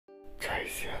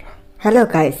Hello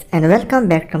guys and welcome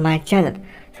back to my channel.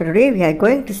 So today we are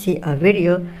going to see a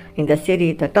video in the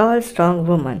series The Tall Strong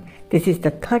Woman. This is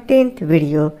the 13th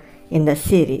video in the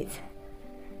series.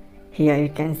 Here you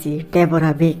can see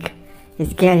Deborah Beck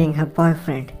is carrying her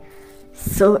boyfriend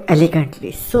so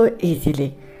elegantly, so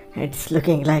easily. It's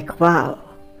looking like wow,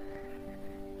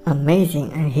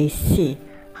 amazing, and he see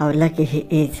how lucky he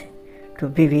is to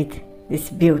be with this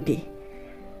beauty.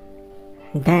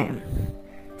 Damn,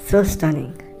 so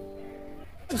stunning.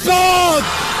 God!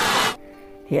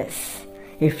 Yes,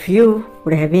 if you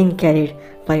would have been carried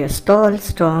by your tall,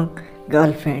 strong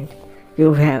girlfriend,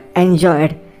 you would have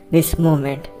enjoyed this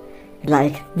moment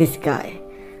like this guy.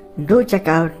 Do check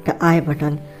out the I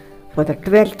button for the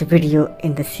 12th video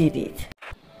in the series.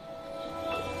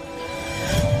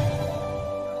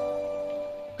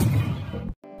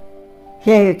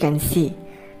 Here you can see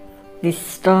this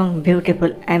strong,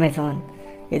 beautiful Amazon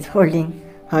is holding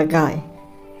her guy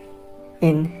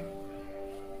in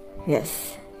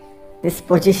this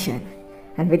position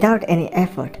and without any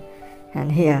effort.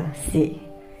 And here see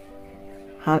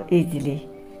how easily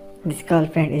this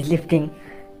girlfriend is lifting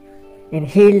in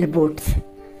heeled boots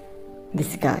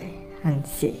this guy, and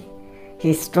see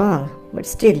he is strong but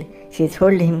still she is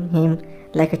holding him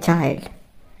like a child.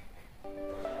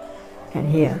 And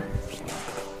here,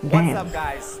 damn, what's up,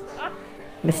 guys?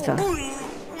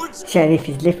 Mr. Sheriff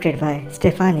is lifted by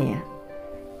Stefania.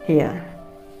 Here,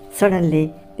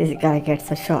 suddenly this guy gets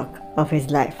a shock of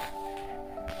his life.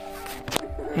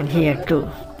 And here too,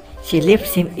 she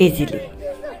lifts him easily.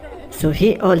 So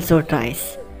he also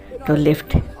tries to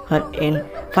lift her in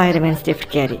fireman's lift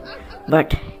carry,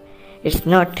 but it's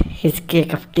not his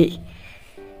cake of tea.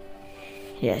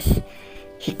 Yes,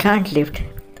 he can't lift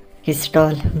his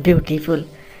tall, beautiful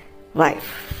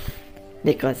wife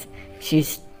because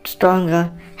she's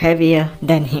stronger, heavier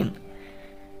than him.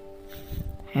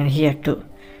 And here too,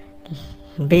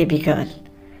 baby girl,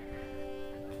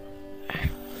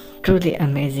 truly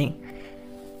amazing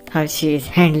how she is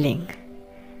handling.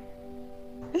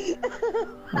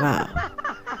 Wow.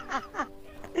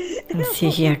 And see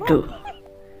here too.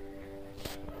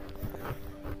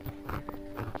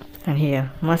 And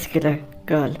here, muscular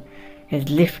girl is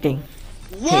lifting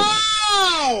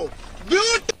Wow!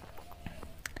 him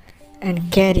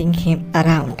and carrying him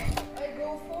around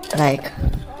like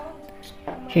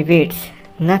he weighs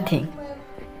nothing.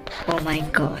 Oh my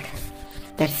god,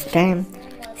 that's damn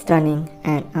stunning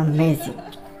and amazing.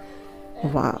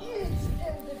 Wow,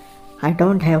 I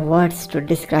don't have words to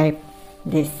describe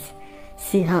this.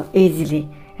 See how easily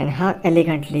and how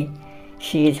elegantly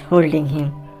she is holding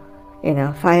him in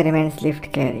a fireman's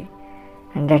lift carry.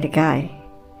 And that guy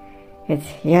is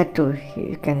here too,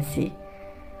 you can see,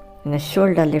 in a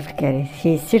shoulder lift carry.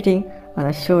 He is sitting on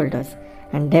the shoulders,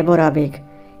 and Deborah Beck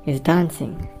is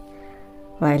dancing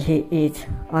while he is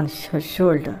on her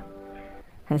shoulder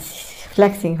and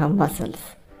flexing her muscles.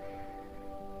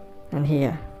 And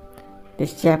here,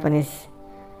 this Japanese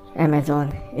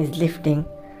Amazon is lifting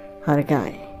her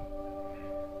guy.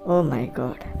 Oh my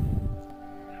god.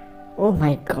 Oh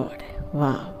my god.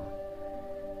 Wow.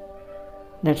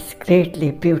 That's greatly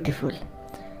beautiful.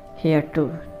 Here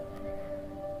too,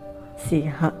 see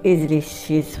how easily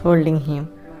she is holding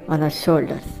him on her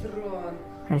shoulders.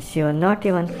 And she was not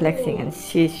even flexing, and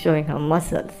she is showing her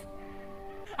muscles.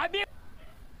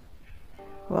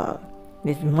 Wow,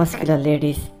 these muscular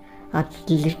ladies are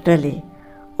literally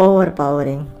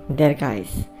overpowering their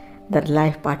guys, their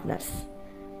life partners.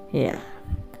 Yeah,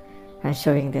 and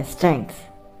showing their strength.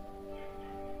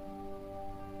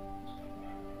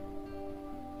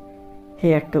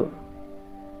 Here too,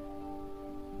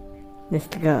 this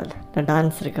girl, the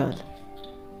dancer girl,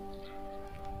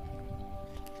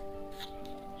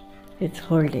 is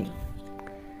holding.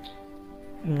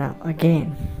 Now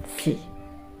again, see,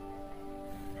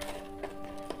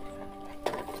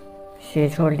 she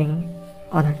is holding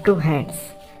on her two hands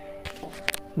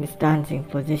this dancing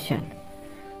position.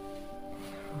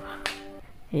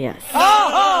 Yes,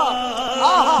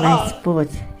 nice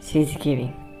pose she is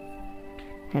giving.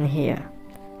 And here,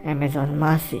 Amazon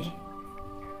Marcy.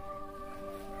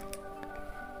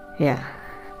 Yeah,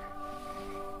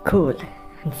 cool.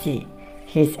 And see,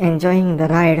 he's enjoying the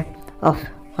ride of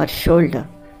her shoulder.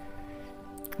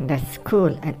 That's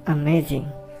cool and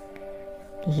amazing,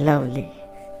 lovely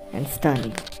and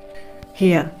stunning.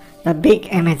 Here, the big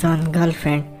Amazon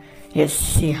girlfriend. Yes,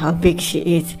 see how big she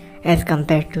is as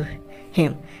compared to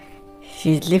him.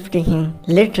 She's lifting him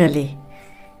literally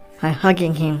and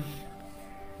hugging him.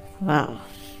 Wow.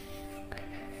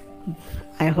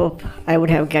 I hope I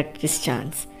would have got this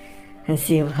chance. And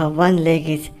see, her one leg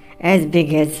is as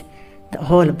big as the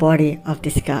whole body of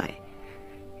this guy.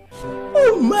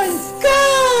 Oh my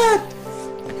God!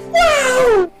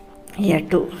 Wow! Here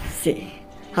too, see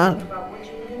how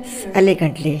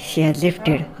elegantly she has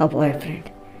lifted her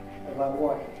boyfriend.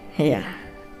 Yeah.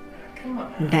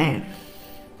 Damn.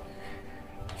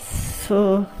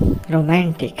 So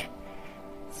romantic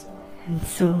and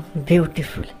so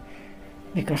beautiful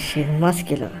because she is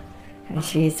muscular and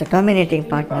she is a dominating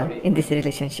partner in this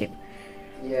relationship.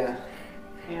 Yeah.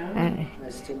 And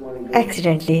That's still more than good.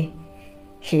 accidentally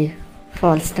she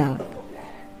falls down.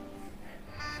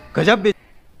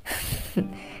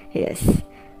 Yes,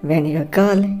 when your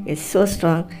girl is so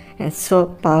strong and so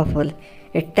powerful,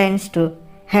 it tends to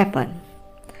happen.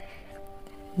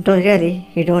 Don't really,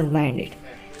 you don't mind it.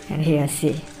 And here,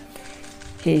 see,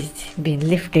 he's been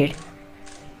lifted.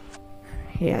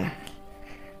 Yeah,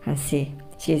 and see,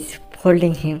 she's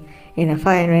holding him in a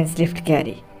fireman's lift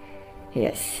carry.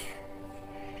 Yes,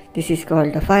 this is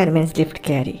called the fireman's lift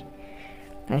carry.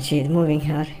 And she is moving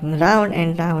her round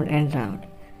and round and round.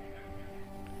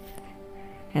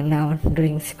 And now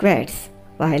doing squats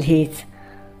while he is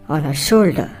on her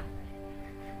shoulder.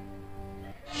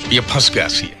 ये फंस गया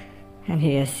सी And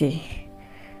here see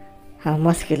how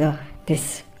muscular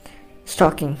this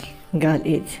stalking girl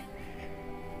is.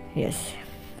 Yes,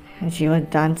 and she was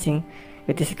dancing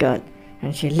with this girl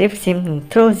and she lifts him and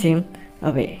throws him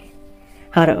away.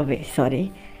 Her away,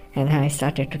 sorry. And I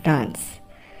started to dance.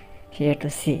 Here to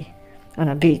see on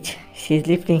a beach, she is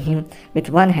lifting him with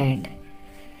one hand.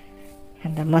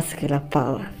 And the muscular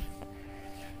power.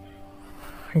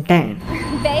 Damn.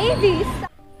 Baby!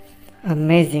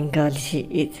 Amazing girl she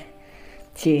is.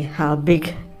 See how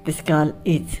big this girl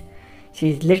is.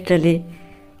 She is literally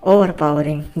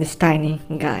overpowering this tiny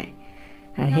guy.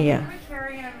 And here,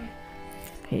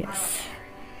 yes,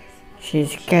 she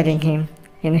is carrying him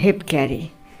in a hip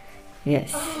carry.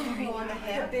 Yes.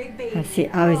 And see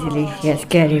how easily he has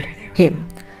carried him.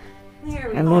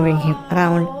 And moving him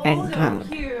round and round.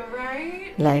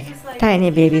 Like tiny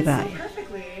baby boy.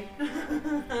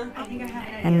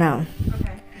 And now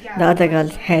the other girl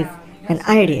has an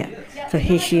idea, so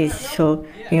she is show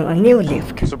him a new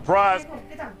lift. Surprise!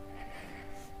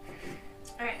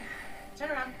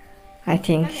 I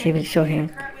think she will show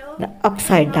him the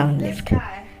upside down lift.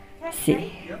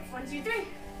 See,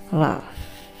 wow,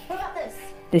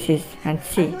 this is, and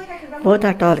see, both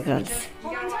are tall girls.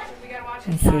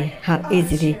 And see how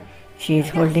easily she is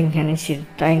holding him and she is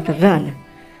trying to run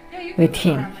with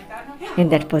him in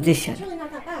that position.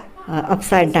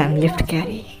 Upside down lift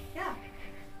carry.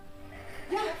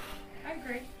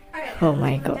 Oh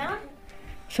my God.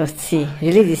 So she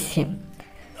releases him.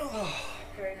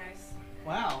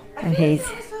 And he is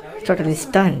totally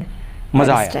stunned by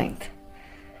the strength.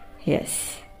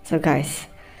 Yes. So guys,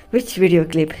 which video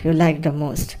clip you liked the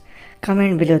most?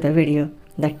 Comment below the video,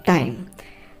 the time.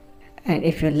 And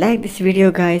if you like this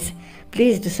video guys,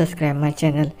 please do subscribe my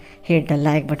channel, hit the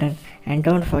like button and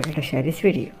don't forget to share this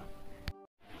video.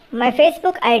 My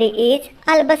Facebook ID is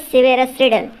Albus Severus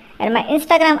Riddle and my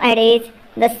Instagram ID is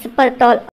the super tall